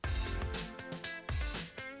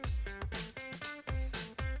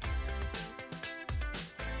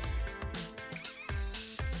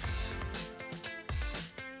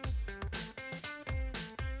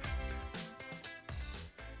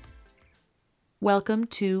Welcome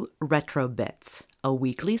to Retro Bits, a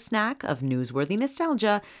weekly snack of newsworthy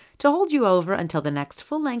nostalgia to hold you over until the next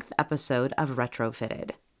full-length episode of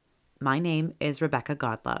Retrofitted. My name is Rebecca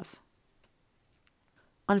Godlove.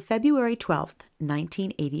 On February 12th,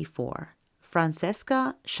 1984,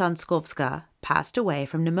 Francesca Szankowska passed away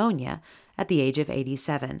from pneumonia at the age of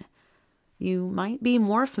 87. You might be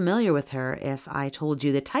more familiar with her if I told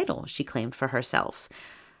you the title she claimed for herself: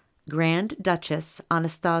 Grand Duchess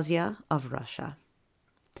Anastasia of Russia.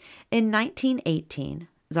 In 1918,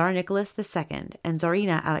 Tsar Nicholas II and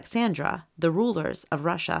Tsarina Alexandra, the rulers of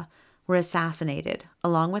Russia, were assassinated,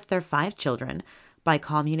 along with their 5 children, by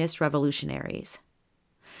communist revolutionaries.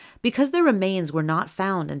 Because their remains were not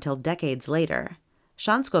found until decades later,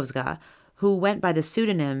 Szankowska, who went by the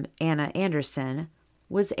pseudonym Anna Anderson,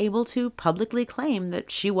 was able to publicly claim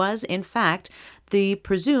that she was, in fact, the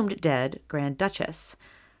presumed dead Grand Duchess.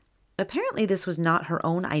 Apparently, this was not her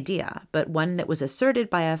own idea, but one that was asserted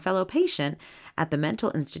by a fellow patient at the mental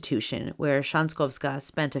institution where Szankowska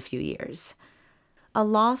spent a few years. A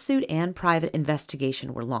lawsuit and private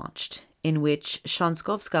investigation were launched, in which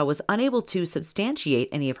Szankowska was unable to substantiate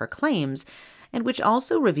any of her claims, and which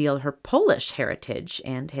also revealed her Polish heritage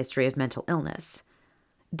and history of mental illness.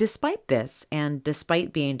 Despite this, and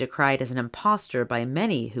despite being decried as an imposter by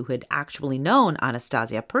many who had actually known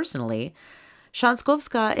Anastasia personally,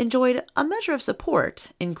 Szankowska enjoyed a measure of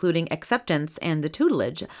support, including acceptance and the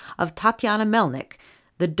tutelage of Tatiana Melnik,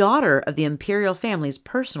 the daughter of the imperial family's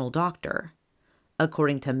personal doctor.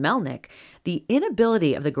 According to Melnik, the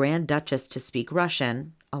inability of the Grand Duchess to speak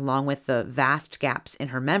Russian, along with the vast gaps in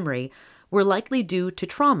her memory, were likely due to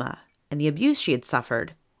trauma and the abuse she had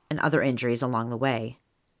suffered and other injuries along the way.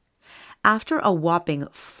 After a whopping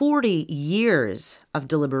 40 years of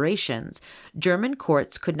deliberations, German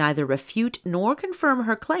courts could neither refute nor confirm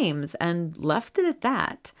her claims and left it at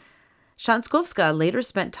that. Szankowska later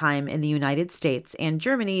spent time in the United States and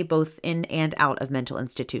Germany, both in and out of mental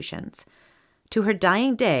institutions. To her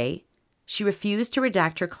dying day, she refused to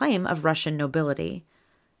redact her claim of Russian nobility.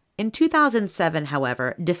 In 2007,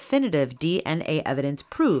 however, definitive DNA evidence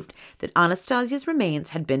proved that Anastasia's remains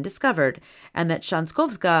had been discovered and that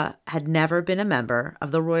Szankowska had never been a member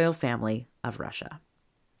of the royal family of Russia.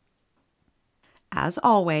 As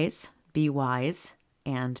always, be wise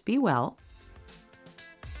and be well.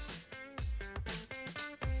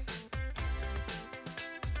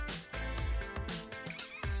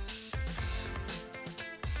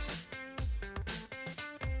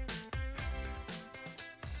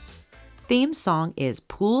 Theme song is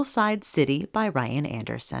Poolside City by Ryan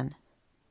Anderson.